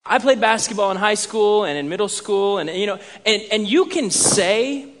I played basketball in high school and in middle school, and you can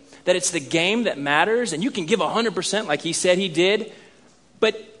say that it's the game that matters, and you can give 100% like he said he did,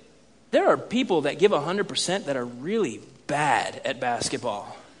 but there are people that give 100% that are really bad at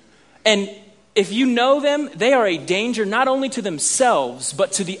basketball. And if you know them, they are a danger not only to themselves,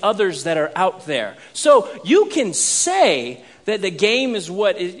 but to the others that are out there. So you can say that the game is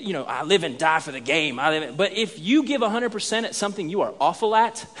what is, I live and die for the game. But if you give 100% at something you are awful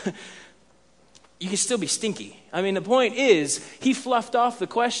at, you can still be stinky. I mean, the point is, he fluffed off the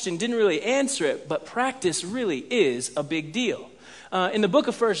question, didn't really answer it, but practice really is a big deal. In the book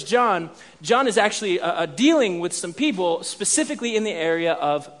of 1 John, John is actually dealing with some people specifically in the area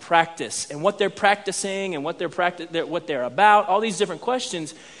of practice and what they're practicing and what they're about, all these different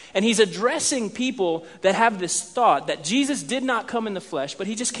questions. And he's addressing people that have this thought that Jesus did not come in the flesh, but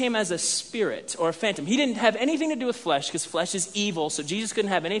he just came as a spirit or a phantom. He didn't have anything to do with flesh because flesh is evil, so Jesus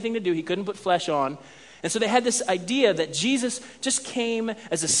couldn't have anything to do. He couldn't put flesh on. And so they had this idea that Jesus just came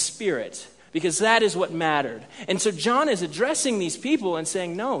as a spirit, because that is what mattered. And so John is addressing these people and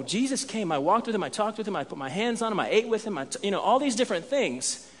saying, no, Jesus came. I walked with him. I talked with him. I put my hands on him. I ate with him. All these different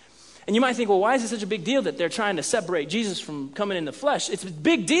things. And you might think, well, why is it such a big deal that they're trying to separate Jesus from coming in the flesh? It's a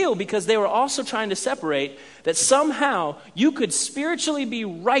big deal because they were also trying to separate that somehow you could spiritually be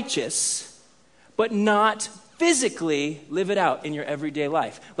righteous, but not physically live it out in your everyday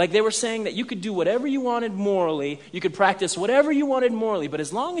life. Like they were saying that you could do whatever you wanted morally, you could practice whatever you wanted morally, but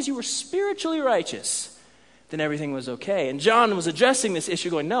as long as you were spiritually righteous, then everything was okay. And John was addressing this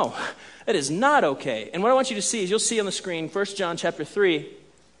issue going, no, that is not okay. And what I want you to see is, you'll see on the screen, 1 John chapter 3.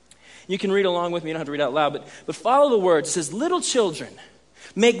 You can read along with me, you don't have to read out loud, but follow the words. It says, little children,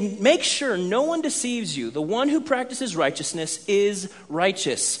 make sure no one deceives you. The one who practices righteousness is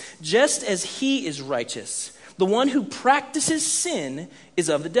righteous, just as he is righteous. The one who practices sin is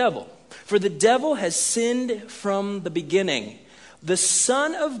of the devil, for the devil has sinned from the beginning. The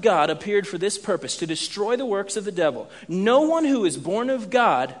Son of God appeared for this purpose, to destroy the works of the devil. No one who is born of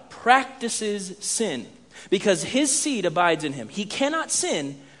God practices sin, because his seed abides in him. He cannot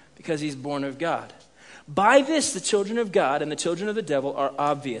sin because he's born of God. By this, the children of God and the children of the devil are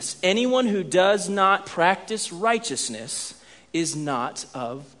obvious. Anyone who does not practice righteousness is not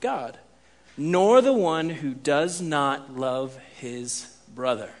of God, nor the one who does not love his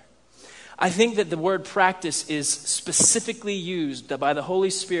brother. I think that the word practice is specifically used by the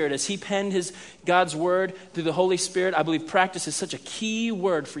Holy Spirit as he penned God's word through the Holy Spirit. I believe practice is such a key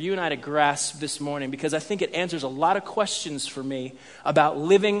word for you and I to grasp this morning, because I think it answers a lot of questions for me about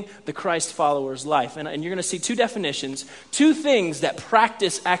living the Christ follower's life. And you're going to see two definitions, two things that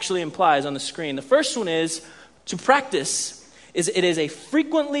practice actually implies on the screen. The first one is, to practice it is a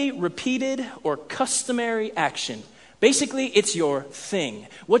frequently repeated or customary action. Basically, it's your thing.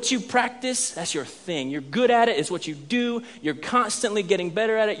 What you practice, that's your thing. You're good at it. It's what you do. You're constantly getting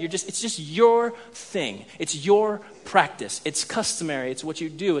better at it. It's just your thing. It's your practice. It's customary. It's what you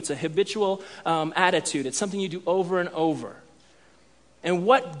do. It's a habitual attitude. It's something you do over and over. And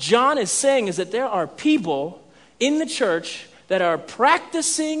what John is saying is that there are people in the church that are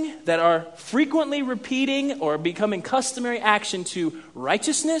practicing, that are frequently repeating or becoming customary action to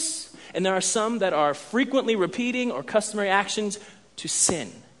righteousness. And there are some that are frequently repeating or customary actions to sin.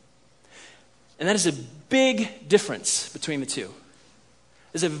 And that is a big difference between the two.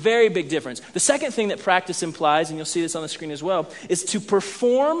 There's a very big difference. The second thing that practice implies, and you'll see this on the screen as well, is to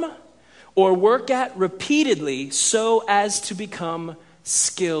perform or work at repeatedly so as to become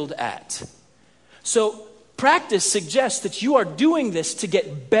skilled at. So practice suggests that you are doing this to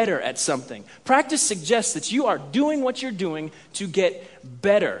get better at something. Practice suggests that you are doing what you're doing to get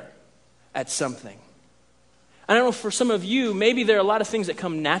better at something. I don't know, for some of you, maybe there are a lot of things that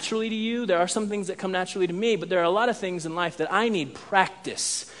come naturally to you. There are some things that come naturally to me, but there are a lot of things in life that I need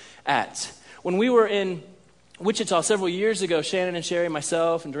practice at. When we were in Wichita several years ago, Shannon and Sherry,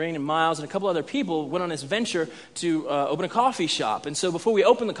 myself, and Doreen and Miles, and a couple other people went on this venture to open a coffee shop. And so before we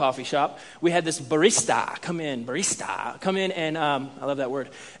opened the coffee shop, we had this barista come in and, I love that word,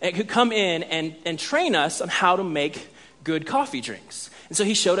 and could come in and train us on how to make good coffee drinks. And so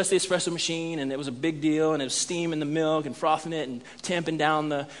he showed us the espresso machine, and it was a big deal, and it was steaming the milk and frothing it and tamping down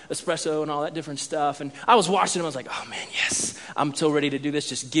the espresso and all that different stuff. And I was watching him. I was like, oh, man, yes, I'm so ready to do this.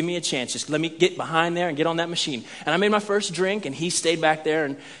 Just give me a chance. Just let me get behind there and get on that machine. And I made my first drink, and he stayed back there,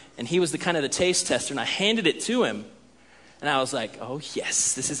 and he was the taste tester, and I handed it to him. And I was like, oh,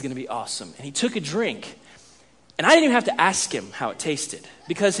 yes, this is going to be awesome. And he took a drink, and I didn't even have to ask him how it tasted,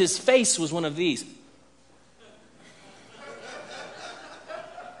 because his face was one of these.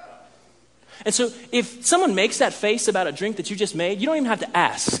 And so if someone makes that face about a drink that you just made, you don't even have to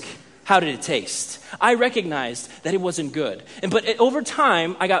ask, how did it taste? I recognized that it wasn't good. But over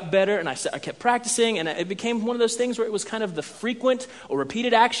time, I got better, and I kept practicing, and it became one of those things where it was kind of the frequent or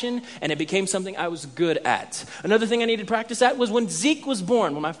repeated action, and it became something I was good at. Another thing I needed to practice at was when Zeke was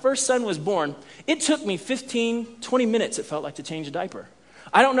born. When my first son was born, it took me 15, 20 minutes, it felt like, to change a diaper.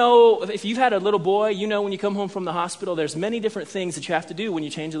 I don't know if you've had a little boy, you know when you come home from the hospital, there's many different things that you have to do when you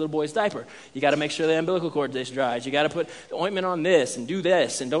change a little boy's diaper. You got to make sure the umbilical cord is dry. You got to put the ointment on this and do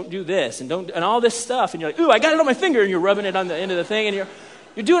this and don't do this and all this stuff. And you're like, ooh, I got it on my finger, and you're rubbing it on the end of the thing, and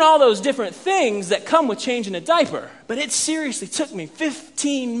you're doing all those different things that come with changing a diaper. But it seriously took me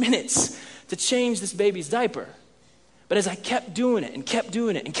 15 minutes to change this baby's diaper. But as I kept doing it and kept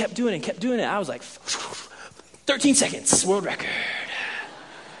doing it and kept doing it and kept doing it, I was like, 13 seconds, world record.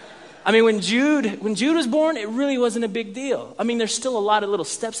 I mean, when Jude was born, it really wasn't a big deal. I mean, there's still a lot of little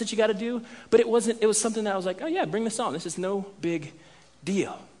steps that you got to do, but it was something that I was like, oh yeah, bring this on. This is no big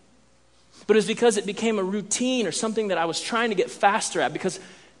deal. But it was because it became a routine or something that I was trying to get faster at, because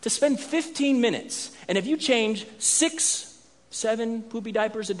to spend 15 minutes, and if you change 6, 7 poopy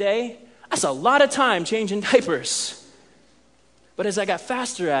diapers a day, that's a lot of time changing diapers. But as I got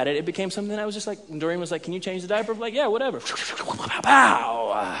faster at it, it became something that I was just like, Doreen was like, can you change the diaper? I'm like, yeah, whatever.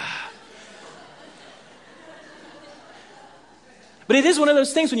 Pow! But it is one of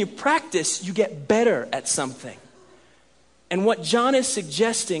those things when you practice, you get better at something. And what John is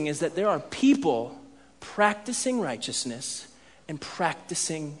suggesting is that there are people practicing righteousness and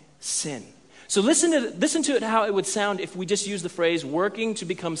practicing sin. So listen to it how it would sound if we just use the phrase working to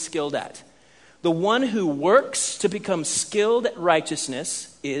become skilled at. The one who works to become skilled at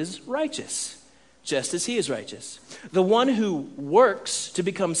righteousness is righteous, just as he is righteous. The one who works to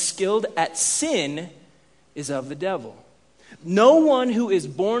become skilled at sin is of the devil. No one who is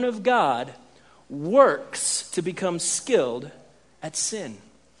born of God works to become skilled at sin.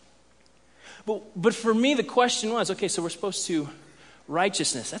 But for me, the question was, okay, so we're supposed to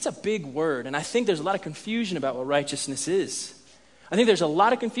righteousness. That's a big word, and I think there's a lot of confusion about what righteousness is. I think there's a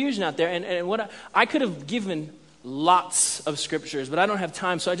lot of confusion out there, and what I could have given lots of scriptures, but I don't have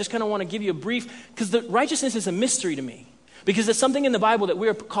time, so I just kind of want to give you a brief, because the righteousness is a mystery to me, because it's something in the Bible that we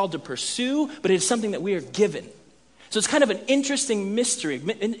are called to pursue, but it's something that we are given. So it's kind of an interesting mystery,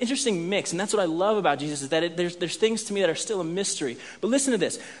 an interesting mix, and that's what I love about Jesus, is that there's things to me that are still a mystery. But listen to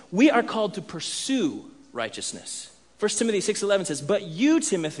this. We are called to pursue righteousness. 1 Timothy 6:11 says, but you,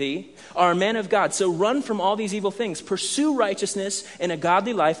 Timothy, are a man of God, so run from all these evil things. Pursue righteousness and a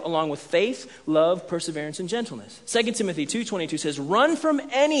godly life along with faith, love, perseverance, and gentleness. 2 Timothy 2:22 says, run from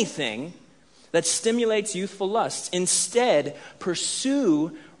anything that stimulates youthful lusts. Instead,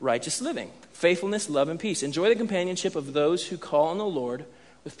 pursue righteous living, faithfulness, love, and peace. Enjoy the companionship of those who call on the Lord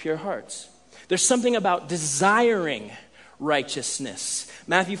with pure hearts. There's something about desiring righteousness.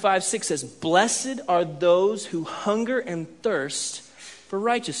 Matthew 5:6 says, blessed are those who hunger and thirst for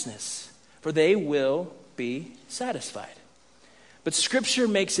righteousness, for they will be satisfied. But Scripture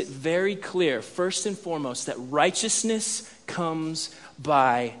makes it very clear, first and foremost, that righteousness comes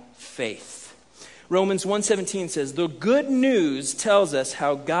by faith. Romans 1:17 says, the good news tells us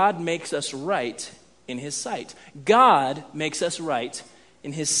how God makes us right in his sight. God makes us right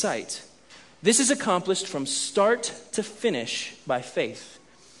in his sight. This is accomplished from start to finish by faith.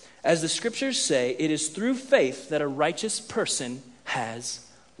 As the scriptures say, it is through faith that a righteous person has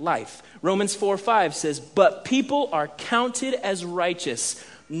life. Romans 4:5 says, but people are counted as righteous,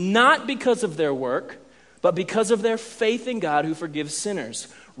 not because of their work, but because of their faith in God who forgives sinners.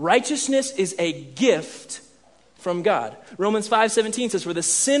 Righteousness is a gift from God. Romans 5:17 says, for the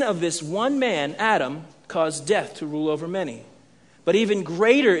sin of this one man, Adam, caused death to rule over many. But even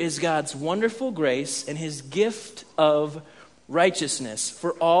greater is God's wonderful grace and his gift of righteousness.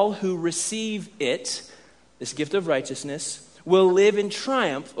 For all who receive it, this gift of righteousness, will live in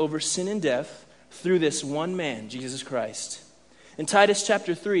triumph over sin and death through this one man, Jesus Christ. In Titus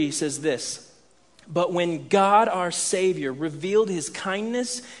chapter 3, he says this, but when God our Savior revealed his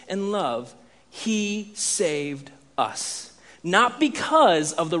kindness and love, he saved us. Not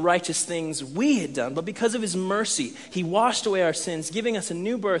because of the righteous things we had done, but because of his mercy. He washed away our sins, giving us a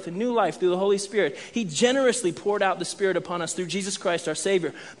new birth, a new life through the Holy Spirit. He generously poured out the Spirit upon us through Jesus Christ our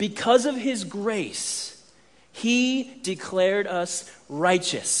Savior. Because of his grace, he declared us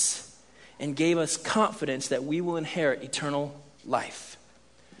righteous and gave us confidence that we will inherit eternal life.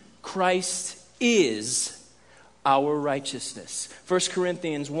 Christ is our righteousness. 1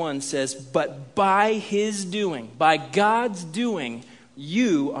 Corinthians 1 says, but by his doing, by God's doing,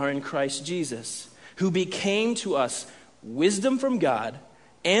 you are in Christ Jesus, who became to us wisdom from God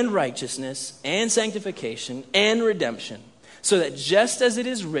and righteousness and sanctification and redemption, so that just as it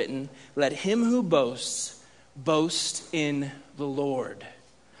is written, let him who boasts, boast in the Lord.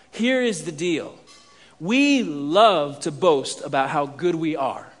 Here is the deal. We love to boast about how good we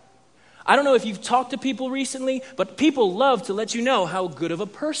are. I don't know if you've talked to people recently, but people love to let you know how good of a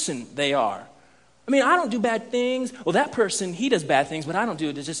person they are. I mean, I don't do bad things. Well, that person, he does bad things, but I don't do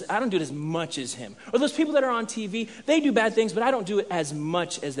it as much as him. Or those people that are on TV, they do bad things, but I don't do it as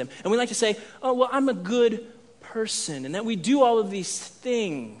much as them. And we like to say, oh, well, I'm a good person, and that we do all of these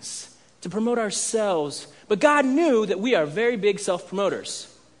things to promote ourselves. But God knew that we are very big self-promoters.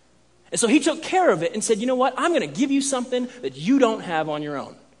 And so he took care of it and said, you know what? I'm going to give you something that you don't have on your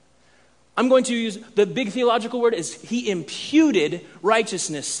own. I'm going to use the big theological word is he imputed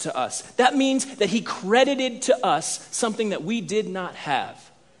righteousness to us. That means that he credited to us something that we did not have.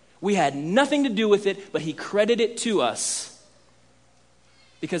 We had nothing to do with it, but he credited it to us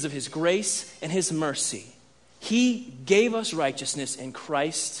because of his grace and his mercy. He gave us righteousness in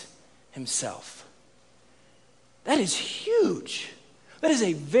Christ himself. That is huge. That is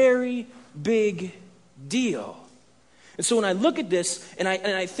a very big deal. And so when I look at this and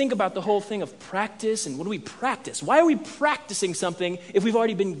I think about the whole thing of practice and what do we practice? Why are we practicing something if we've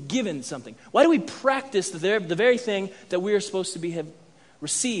already been given something? Why do we practice the very thing that we are supposed to have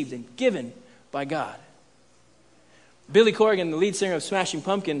received and given by God? Billy Corgan, the lead singer of Smashing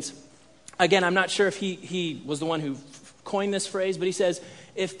Pumpkins, again, I'm not sure if he was the one who coined this phrase, but he says,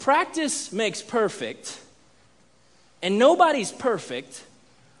 if practice makes perfect and nobody's perfect,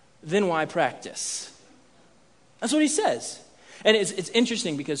 then why practice? That's what he says. And it's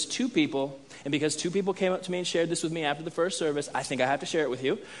interesting because two people came up to me and shared this with me after the first service. I think I have to share it with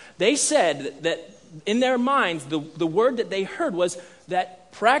you. They said that in their minds, the word that they heard was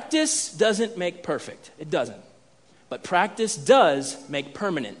that practice doesn't make perfect. It doesn't. But practice does make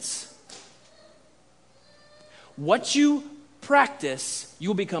permanence. What you practice, you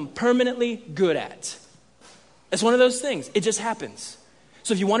will become permanently good at. It's one of those things. It just happens.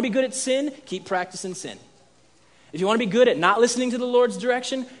 So if you want to be good at sin, keep practicing sin. If you want to be good at not listening to the Lord's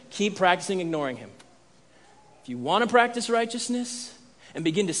direction, keep practicing ignoring him. If you want to practice righteousness and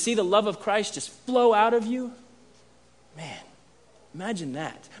begin to see the love of Christ just flow out of you, man, imagine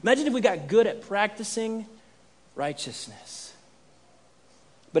that. Imagine if we got good at practicing righteousness.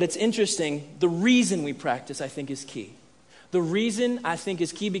 But it's interesting, the reason we practice, I think, is key. The reason, I think,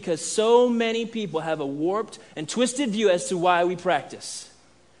 is key because so many people have a warped and twisted view as to why we practice.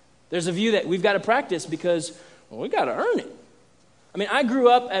 There's a view that we've got to practice because, well, we got to earn it. I mean, I grew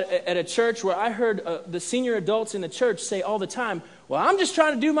up at a church where I heard the senior adults in the church say all the time, well, I'm just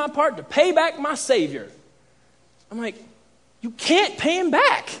trying to do my part to pay back my Savior. I'm like, you can't pay him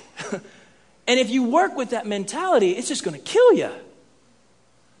back. And if you work with that mentality, it's just going to kill you.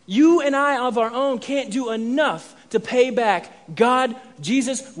 You and I of our own can't do enough to pay back God,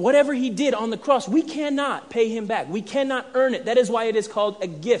 Jesus, whatever he did on the cross. We cannot pay him back. We cannot earn it. That is why it is called a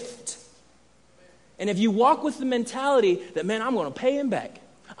gift. And if you walk with the mentality that, man, I'm going to pay him back.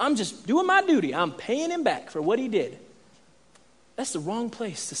 I'm just doing my duty. I'm paying him back for what he did. That's the wrong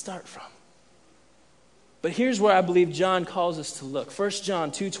place to start from. But here's where I believe John calls us to look. 1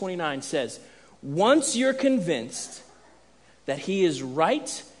 John 2:29 says, once you're convinced that he is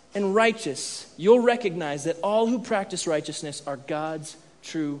right and righteous, you'll recognize that all who practice righteousness are God's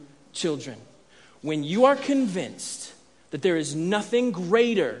true children. When you are convinced that there is nothing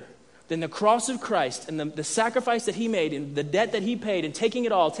greater than the cross of Christ and the sacrifice that he made and the debt that he paid and taking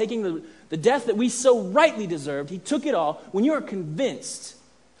it all, taking the death that we so rightly deserved, he took it all. When you are convinced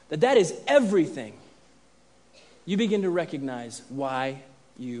that that is everything, you begin to recognize why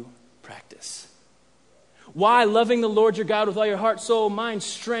you practice. Why loving the Lord your God with all your heart, soul, mind,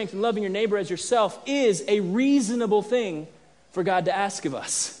 strength, and loving your neighbor as yourself is a reasonable thing for God to ask of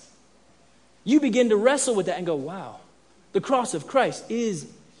us. You begin to wrestle with that and go, wow, the cross of Christ is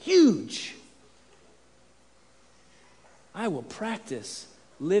huge. I will practice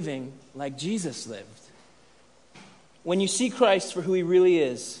living like Jesus lived. When you see Christ for who he really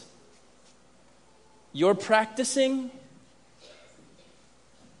is, your practicing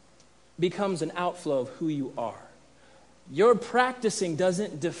becomes an outflow of who you are. Your practicing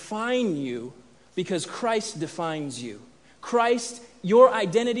doesn't define you because Christ defines you. Christ, your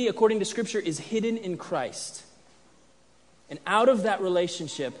identity, according to Scripture, is hidden in Christ. And out of that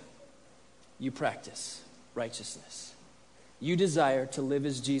relationship, you practice righteousness. You desire to live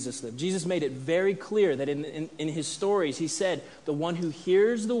as Jesus lived. Jesus made it very clear that in his stories, he said, the one who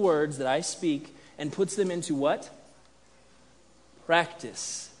hears the words that I speak and puts them into what?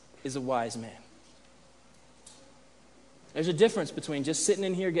 Practice is a wise man. There's a difference between just sitting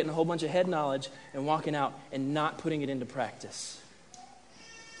in here getting a whole bunch of head knowledge and walking out and not putting it into practice.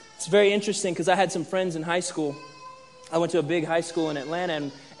 It's very interesting because I had some friends in high school. I went to a big high school in Atlanta,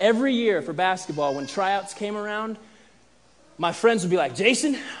 and every year for basketball, when tryouts came around, my friends would be like,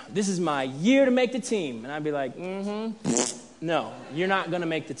 Jason, this is my year to make the team. And I'd be like, no, you're not going to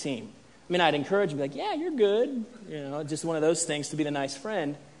make the team. I mean, I'd encourage them, be like, yeah, you're good. Just one of those things to be the nice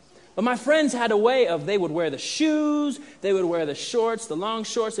friend. But my friends had a way of, they would wear the shoes, they would wear the shorts, the long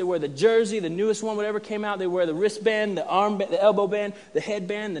shorts, they would wear the jersey, the newest one, whatever came out, they would wear the wristband, the armband, the elbow band, the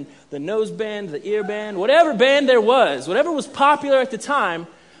headband, the nose band, the ear band, whatever band there was, whatever was popular at the time,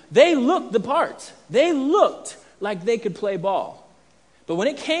 they looked the part. They looked like they could play ball. But when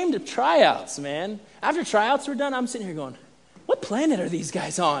it came to tryouts, man, after tryouts were done, I'm sitting here going, what planet are these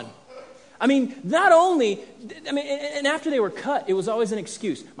guys on? I mean, and after they were cut, it was always an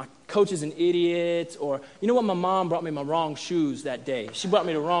excuse. My coach is an idiot, or, you know what, my mom brought me my wrong shoes that day. She brought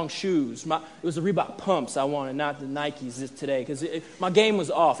me the wrong shoes. It was the Reebok pumps I wanted, not the Nikes today, because my game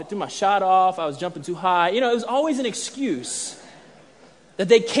was off. It threw my shot off. I was jumping too high. It was always an excuse that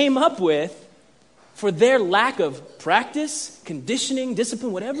they came up with for their lack of practice, conditioning,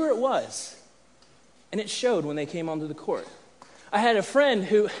 discipline, whatever it was. And it showed when they came onto the court. I had a friend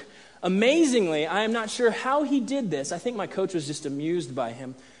who, amazingly, I am not sure how he did this. I think my coach was just amused by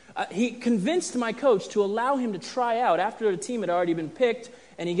him. He convinced my coach to allow him to try out after the team had already been picked,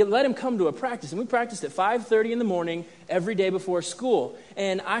 and he let him come to a practice. And we practiced at 5:30 in the morning every day before school.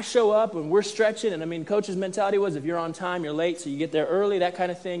 And I show up, and we're stretching. And, coach's mentality was if you're on time, you're late, so you get there early, that kind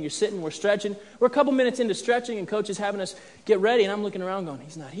of thing. You're sitting, we're stretching. We're a couple minutes into stretching, and coach is having us get ready. And I'm looking around going,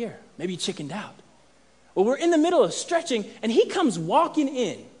 he's not here. Maybe he chickened out. Well, we're in the middle of stretching, and he comes walking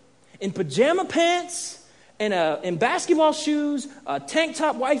in pajama pants, and in basketball shoes, a tank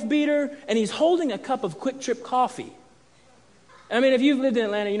top wife beater, and he's holding a cup of Quick Trip coffee. If you've lived in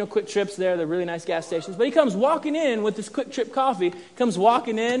Atlanta, Quick Trip's there. They're really nice gas stations. But he comes walking in with this Quick Trip coffee, comes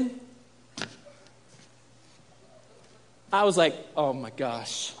walking in. I was like, oh my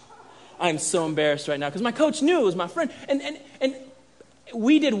gosh, I'm so embarrassed right now, because my coach knew it was my friend. And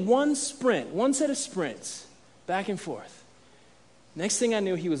we did one set of sprints, back and forth. Next thing I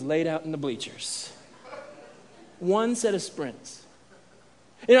knew, he was laid out in the bleachers. One set of sprints.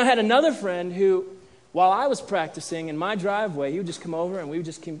 I had another friend who, while I was practicing in my driveway, he would just come over and we would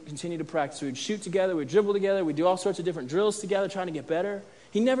just continue to practice. We would shoot together, we'd dribble together, we'd do all sorts of different drills together, trying to get better.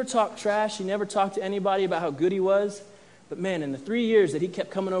 He never talked trash. He never talked to anybody about how good he was. But man, in the 3 years that he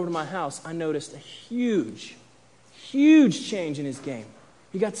kept coming over to my house, I noticed a huge change in his game.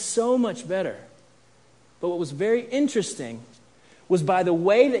 He got so much better. But what was very interesting was by the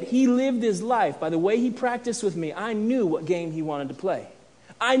way that he lived his life, by the way he practiced with me, I knew what game he wanted to play.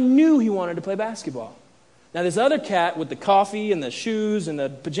 I knew he wanted to play basketball. Now, this other cat with the coffee and the shoes and the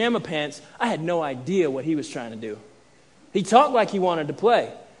pajama pants, I had no idea what he was trying to do. He talked like he wanted to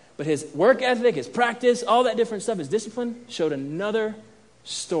play, but his work ethic, his practice, all that different stuff, his discipline showed another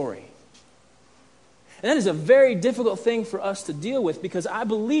story. And that is a very difficult thing for us to deal with, because I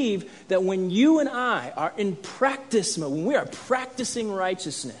believe that when you and I are in practice mode, when we are practicing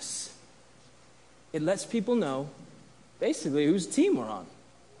righteousness, it lets people know basically whose team we're on,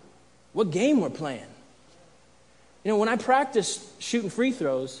 what game we're playing. When I practiced shooting free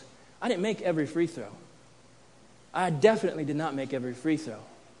throws, I didn't make every free throw. I definitely did not make every free throw.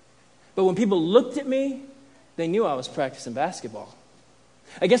 But when people looked at me, they knew I was practicing basketball.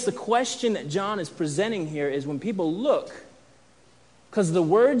 I guess the question that John is presenting here is, when people look, because the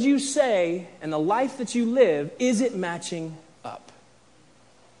words you say and the life that you live, is it matching up?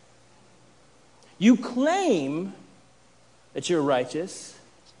 You claim that you're righteous,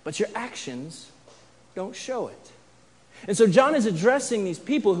 but your actions don't show it. And so John is addressing these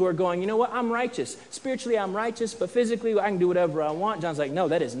people who are going, you know what, I'm righteous. Spiritually, I'm righteous, but physically, I can do whatever I want. John's like, no,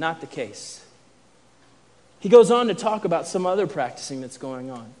 that is not the case. He goes on to talk about some other practicing that's going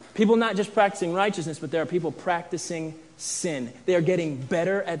on. People not just practicing righteousness, but there are people practicing sin. They are getting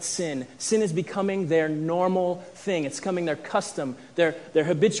better at sin. Sin is becoming their normal thing. It's becoming their custom, their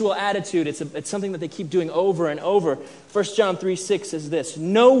habitual attitude. It's something that they keep doing over and over. 1 John 3:6 says this: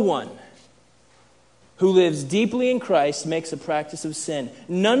 no one who lives deeply in Christ makes a practice of sin.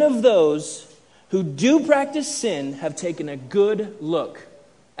 None of those who do practice sin have taken a good look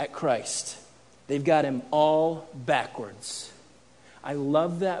at Christ. They've got him all backwards. I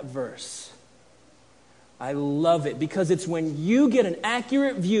love that verse. I love it, because it's when you get an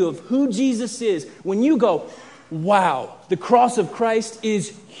accurate view of who Jesus is, when you go, wow, the cross of Christ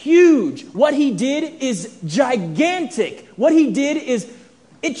is huge. What he did is gigantic. What he did is,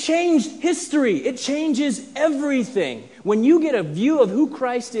 it changed history. It changes everything. when you get a view of who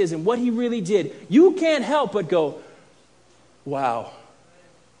Christ is and what he really did, you can't help but go, wow.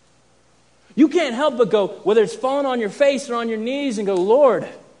 You can't help but go, whether it's falling on your face or on your knees, and go, Lord,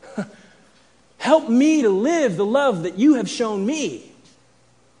 help me to live the love that you have shown me.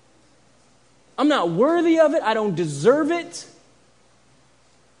 I'm not worthy of it. I don't deserve it.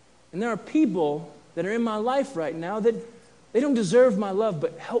 And there are people that are in my life right now that they don't deserve my love,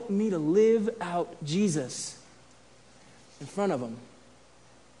 but help me to live out Jesus in front of them.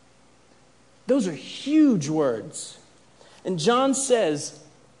 Those are huge words. And John says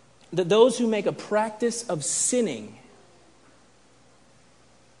that those who make a practice of sinning,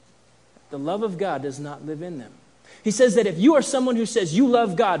 the love of God does not live in them. He says that if you are someone who says you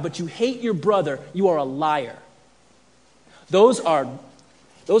love God, but you hate your brother, you are a liar. Those are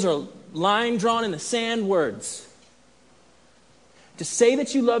line drawn in the sand words. To say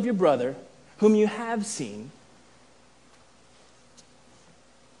that you love your brother, whom you have seen,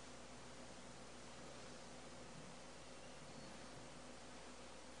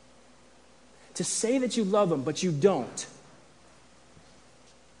 to say that you love him, but you don't,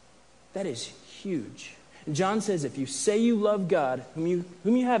 that is huge. And John says if you say you love God, whom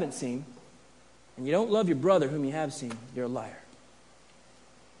you haven't seen, and you don't love your brother, whom you have seen, you're a liar.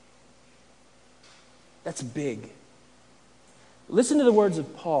 That's big. Listen to the words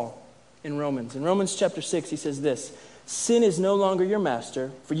of Paul in Romans. In Romans chapter 6, he says this, sin is no longer your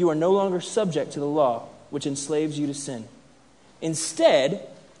master, for you are no longer subject to the law, which enslaves you to sin. Instead,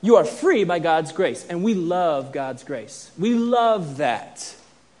 you are free by God's grace. And we love God's grace. We love that.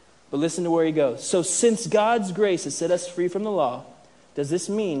 But listen to where he goes. So since God's grace has set us free from the law, does this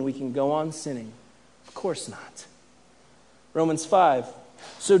mean we can go on sinning? Of course not. Romans 5.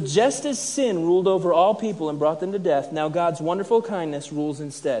 So just as sin ruled over all people and brought them to death, now God's wonderful kindness rules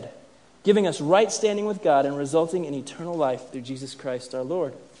instead, giving us right standing with God and resulting in eternal life through Jesus Christ our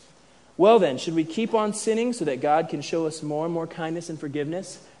Lord. Well then, should we keep on sinning so that God can show us more and more kindness and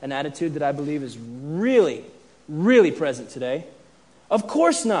forgiveness? An attitude that I believe is really, really present today. Of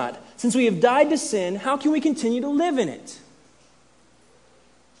course not. Since we have died to sin, how can we continue to live in it?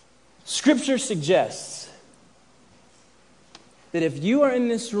 Scripture suggests that if you are in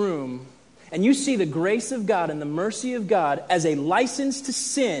this room and you see the grace of God and the mercy of God as a license to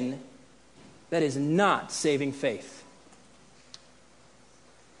sin, that is not saving faith.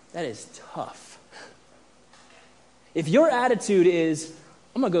 That is tough. If your attitude is,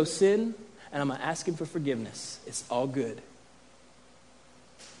 I'm going to go sin and I'm going to ask him for forgiveness, it's all good.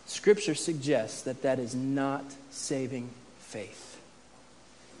 Scripture suggests that that is not saving faith.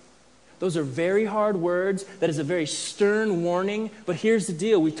 Those are very hard words. That is a very stern warning. But here's the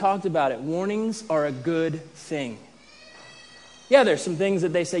deal. We talked about it. Warnings are a good thing. Yeah, there's some things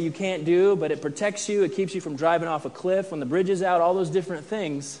that they say you can't do, but it protects you. It keeps you from driving off a cliff when the bridge is out, all those different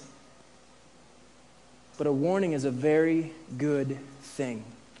things. But a warning is a very good thing.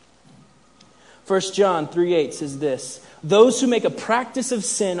 1 John 3:8 says this, those who make a practice of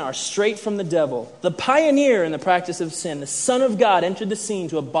sin are straight from the devil. The pioneer in the practice of sin, the Son of God, entered the scene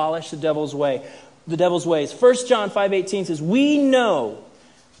to abolish the devil's ways. 1 John 5:18 says, we know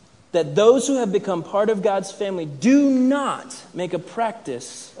that those who have become part of God's family do not make a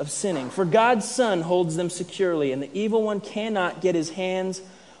practice of sinning. For God's Son holds them securely, and the evil one cannot get his hands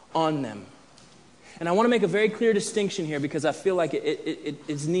on them. And I want to make a very clear distinction here because I feel like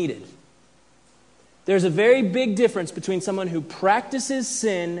it's needed. There's a very big difference between someone who practices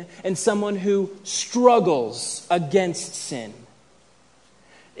sin and someone who struggles against sin.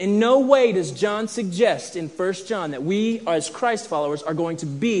 In no way does John suggest in 1 John that we, as Christ followers, are going to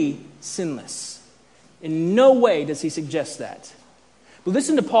be sinless. In no way does he suggest that. But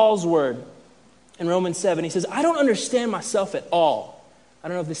listen to Paul's word in Romans 7. He says, I don't understand myself at all. I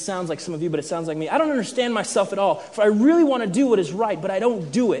don't know if this sounds like some of you, but it sounds like me. I don't understand myself at all, for I really want to do what is right, but I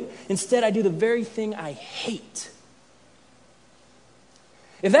don't do it. Instead, I do the very thing I hate.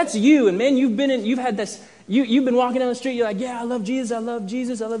 If that's you, and man, you've been walking down the street, you're like, yeah, I love Jesus, I love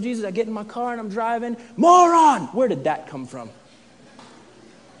Jesus, I love Jesus. I get in my car and I'm driving. Moron! Where did that come from?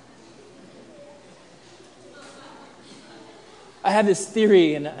 I have this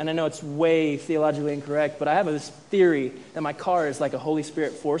theory, and I know it's way theologically incorrect, but I have this theory that my car is like a Holy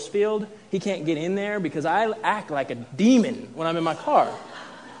Spirit force field. He can't get in there because I act like a demon when I'm in my car.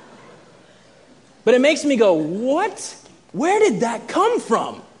 But it makes me go, what? Where did that come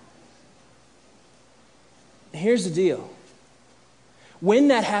from? Here's the deal. When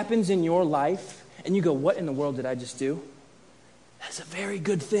that happens in your life, and you go, what in the world did I just do? That's a very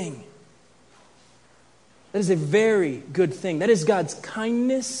good thing. That is a very good thing. That is God's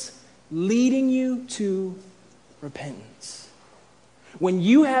kindness leading you to repentance. When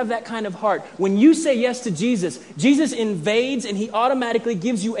you have that kind of heart, when you say yes to Jesus, Jesus invades and he automatically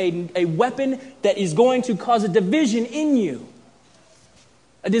gives you a weapon that is going to cause a division in you.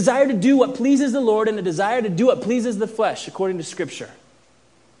 A desire to do what pleases the Lord and a desire to do what pleases the flesh, according to Scripture.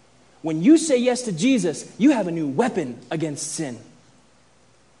 When you say yes to Jesus, you have a new weapon against sin.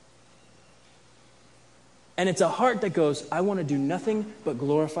 And it's a heart that goes, I want to do nothing but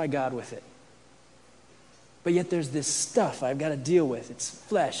glorify God with it. But yet there's this stuff I've got to deal with. It's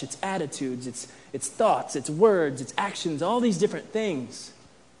flesh, it's attitudes, it's thoughts, it's words, it's actions, all these different things.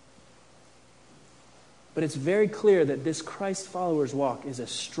 But it's very clear that this Christ follower's walk is a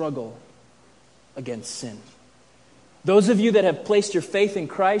struggle against sin. Those of you that have placed your faith in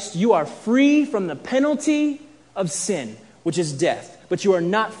Christ, you are free from the penalty of sin, which is death. But you are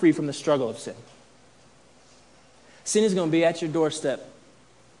not free from the struggle of sin. Sin is going to be at your doorstep.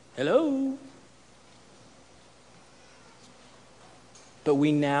 Hello? But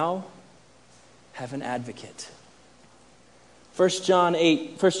we now have an advocate. 1 John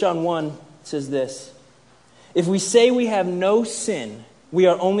 1 says this. If we say we have no sin, we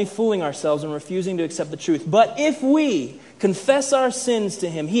are only fooling ourselves and refusing to accept the truth. But if we confess our sins to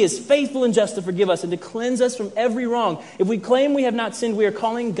him, he is faithful and just to forgive us and to cleanse us from every wrong. If we claim we have not sinned, we are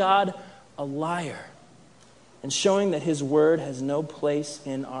calling God a liar and showing that his word has no place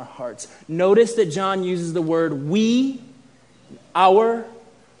in our hearts. Notice that John uses the word we, our,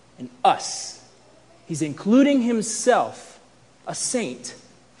 and us. He's including himself, a saint,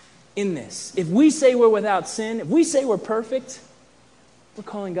 in this. If we say we're without sin, if we say we're perfect, we're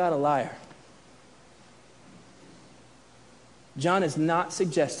calling God a liar. John is not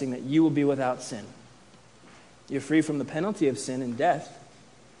suggesting that you will be without sin. You're free from the penalty of sin and death,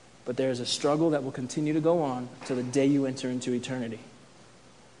 but there is a struggle that will continue to go on till the day you enter into eternity.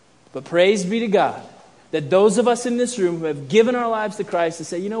 But praise be to God that those of us in this room who have given our lives to Christ to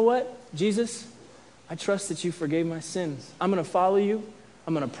say, you know what, Jesus, I trust that you forgave my sins. I'm going to follow you.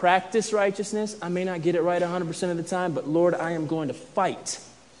 I'm going to practice righteousness. I may not get it right 100% of the time, but Lord, I am going to fight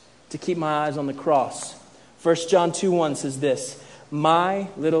to keep my eyes on the cross. 1 John 2:1 says this, my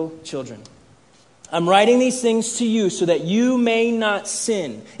little children, I'm writing these things to you so that you may not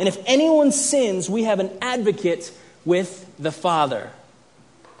sin. And if anyone sins, we have an advocate with the Father.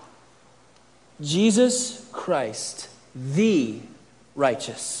 Jesus Christ, the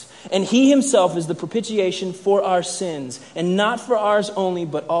righteous. And he himself is the propitiation for our sins, and not for ours only,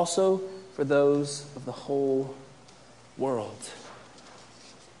 but also for those of the whole world.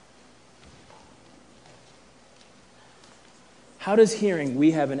 How does hearing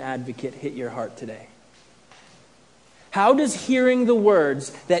 "we have an advocate" hit your heart today? How does hearing the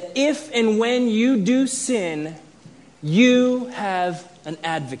words that if and when you do sin, you have an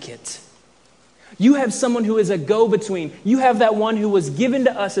advocate? You have someone who is a go-between. You have that one who was given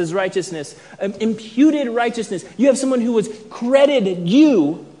to us as righteousness, imputed righteousness. You have someone who was credited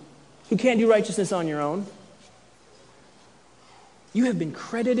you, who can't do righteousness on your own. You have been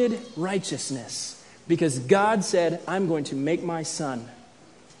credited righteousness because God said, I'm going to make my son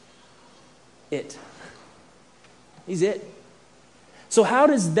it. He's it. So how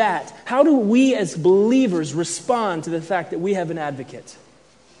do we as believers respond to the fact that we have an advocate?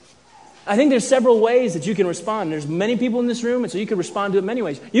 I think there's several ways that you can respond. There's many people in this room, and so you could respond to it many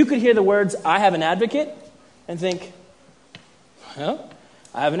ways. You could hear the words, I have an advocate, and think, well,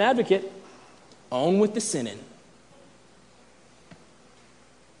 I have an advocate. On with the sinning.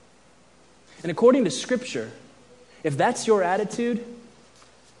 And according to Scripture, if that's your attitude,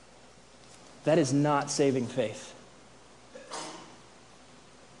 that is not saving faith.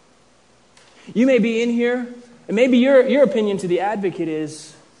 You may be in here, and maybe your opinion to the advocate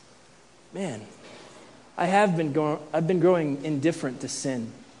is, man, I've been growing indifferent to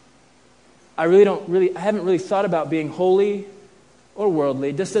sin. I haven't really thought about being holy or worldly.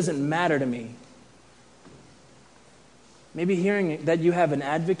 It just doesn't matter to me. Maybe hearing that you have an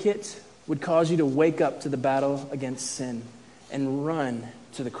advocate would cause you to wake up to the battle against sin and run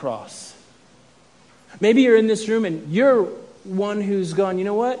to the cross. Maybe you're in this room and you're one who's gone, you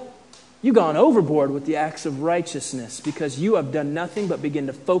know what? You've gone overboard with the acts of righteousness because you have done nothing but begin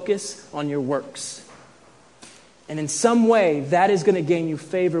to focus on your works. And in some way, that is going to gain you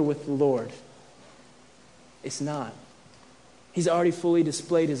favor with the Lord. It's not. He's already fully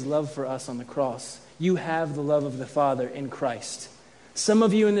displayed his love for us on the cross. You have the love of the Father in Christ. Some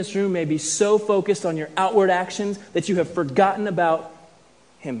of you in this room may be so focused on your outward actions that you have forgotten about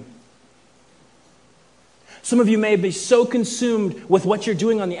him. Some of you may be so consumed with what you're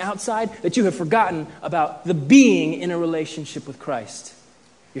doing on the outside that you have forgotten about the being in a relationship with Christ.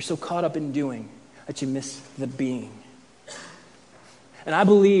 You're so caught up in doing that you miss the being. And I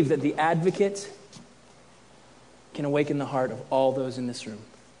believe that the advocate can awaken the heart of all those in this room.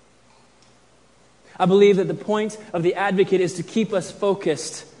 I believe that the point of the advocate is to keep us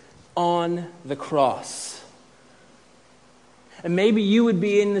focused on the cross. And maybe you would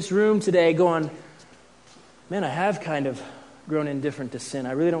be in this room today going, man, I have kind of grown indifferent to sin.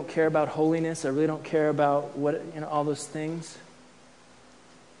 I really don't care about holiness. I really don't care about all those things.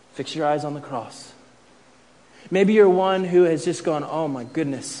 Fix your eyes on the cross. Maybe you're one who has just gone, oh my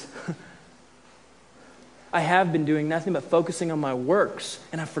goodness. I have been doing nothing but focusing on my works,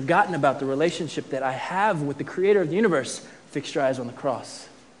 and I've forgotten about the relationship that I have with the Creator of the universe. Fix your eyes on the cross.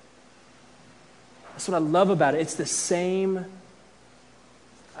 That's what I love about it. It's the same,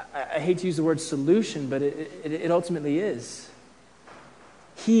 I hate to use the word solution, but it ultimately is.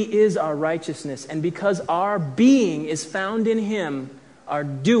 He is our righteousness, and because our being is found in Him, our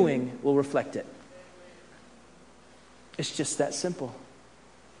doing will reflect it. It's just that simple.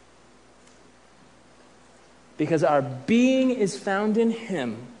 Because our being is found in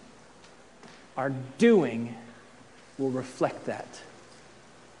Him, our doing will reflect that.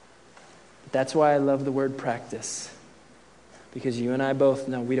 That's why I love the word practice. Because you and I both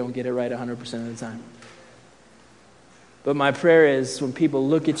know we don't get it right 100% of the time. But my prayer is when people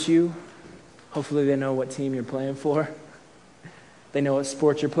look at you, hopefully they know what team you're playing for. They know what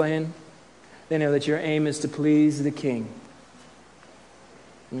sport you're playing. They know that your aim is to please the King.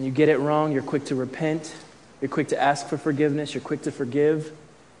 When you get it wrong, you're quick to repent. You're quick to ask for forgiveness. You're quick to forgive.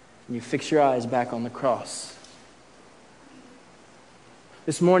 And you fix your eyes back on the cross.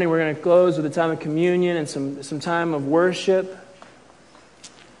 This morning we're going to close with a time of communion and some time of worship.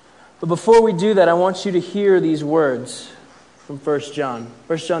 But before we do that, I want you to hear these words from 1 John.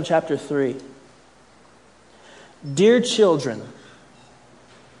 1 John chapter 3. Dear children,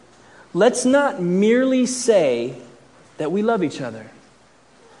 let's not merely say that we love each other.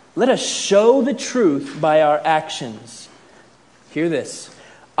 Let us show the truth by our actions. Hear this.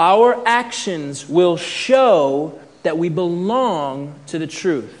 Our actions will show that we belong to the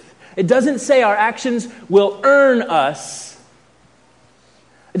truth. It doesn't say our actions will earn us.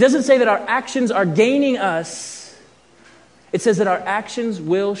 It doesn't say that our actions are gaining us. It says that our actions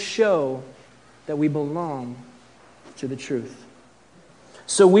will show that we belong to the truth.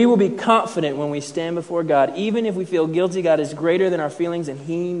 So we will be confident when we stand before God. Even if we feel guilty, God is greater than our feelings and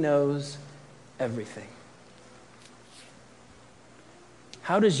He knows everything.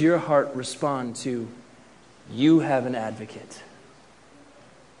 How does your heart respond to you have an advocate?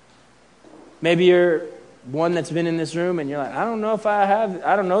 Maybe you're one that's been in this room and you're like, I don't know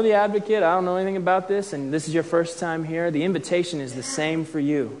the advocate. I don't know anything about this. And this is your first time here. The invitation is the same for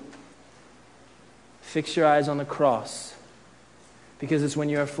you. Fix your eyes on the cross. Because it's when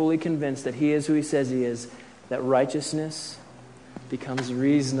you are fully convinced that He is who He says He is, that righteousness becomes a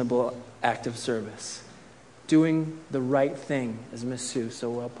reasonable act of service. Doing the right thing, as Miss Sue so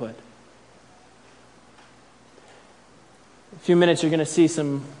well put. In a few minutes, you're going to see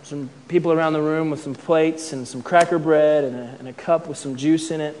some people around the room with some plates and some cracker bread and a cup with some juice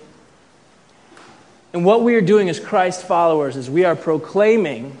in it. And what we are doing as Christ followers is we are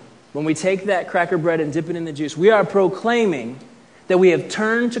proclaiming, when we take that cracker bread and dip it in the juice, we are proclaiming that we have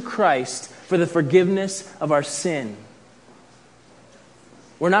turned to Christ for the forgiveness of our sin.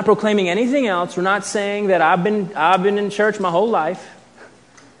 We're not proclaiming anything else. We're not saying that I've been in church my whole life.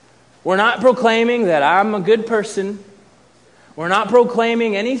 We're not proclaiming that I'm a good person. We're not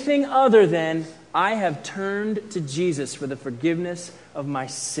proclaiming anything other than I have turned to Jesus for the forgiveness of my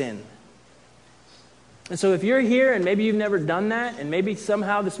sin. And so if you're here and maybe you've never done that, and maybe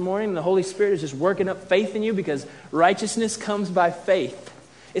somehow this morning the Holy Spirit is just working up faith in you, because righteousness comes by faith.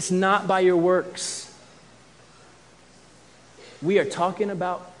 It's not by your works. We are talking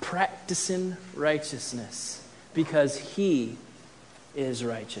about practicing righteousness because He is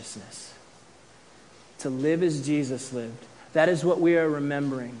righteousness. To live as Jesus lived. That is what we are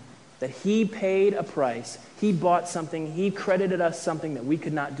remembering. That He paid a price. He bought something. He credited us something that we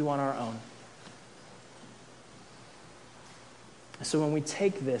could not do on our own. So when we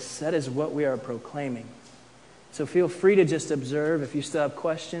take this, that is what we are proclaiming. So feel free to just observe if you still have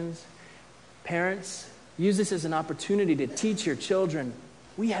questions. Parents, use this as an opportunity to teach your children,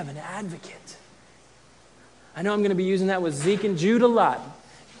 we have an advocate. I know I'm going to be using that with Zeke and Jude a lot.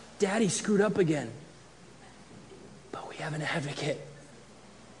 Daddy screwed up again. But we have an advocate.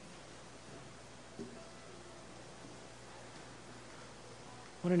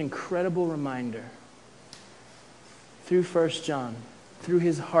 What an incredible reminder. Through 1 John, through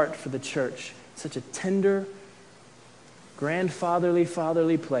his heart for the church, such a tender, grandfatherly,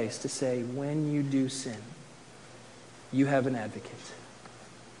 fatherly place to say, when you do sin, you have an advocate.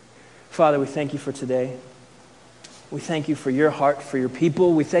 Father, we thank you for today. We thank you for your heart for your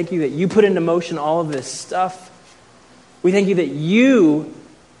people. We thank you that you put into motion all of this stuff. We thank you that you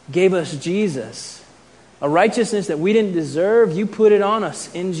gave us Jesus, a righteousness that we didn't deserve. You put it on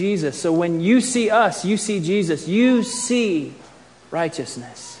us in Jesus. So when you see us, you see Jesus. You see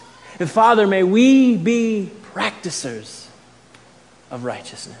righteousness. And Father, may we be practicers of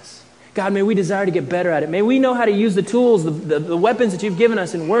righteousness. God, may we desire to get better at it. May we know how to use the tools, the weapons that you've given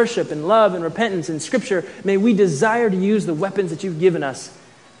us in worship and love and repentance and Scripture. May we desire to use the weapons that you've given us,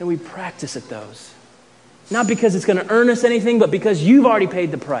 and we practice at those. Not because it's going to earn us anything, but because you've already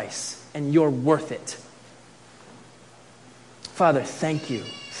paid the price, and you're worth it. Father, thank you.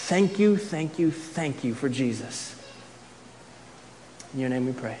 Thank you, thank you, thank you for Jesus. In your name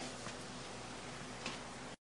we pray.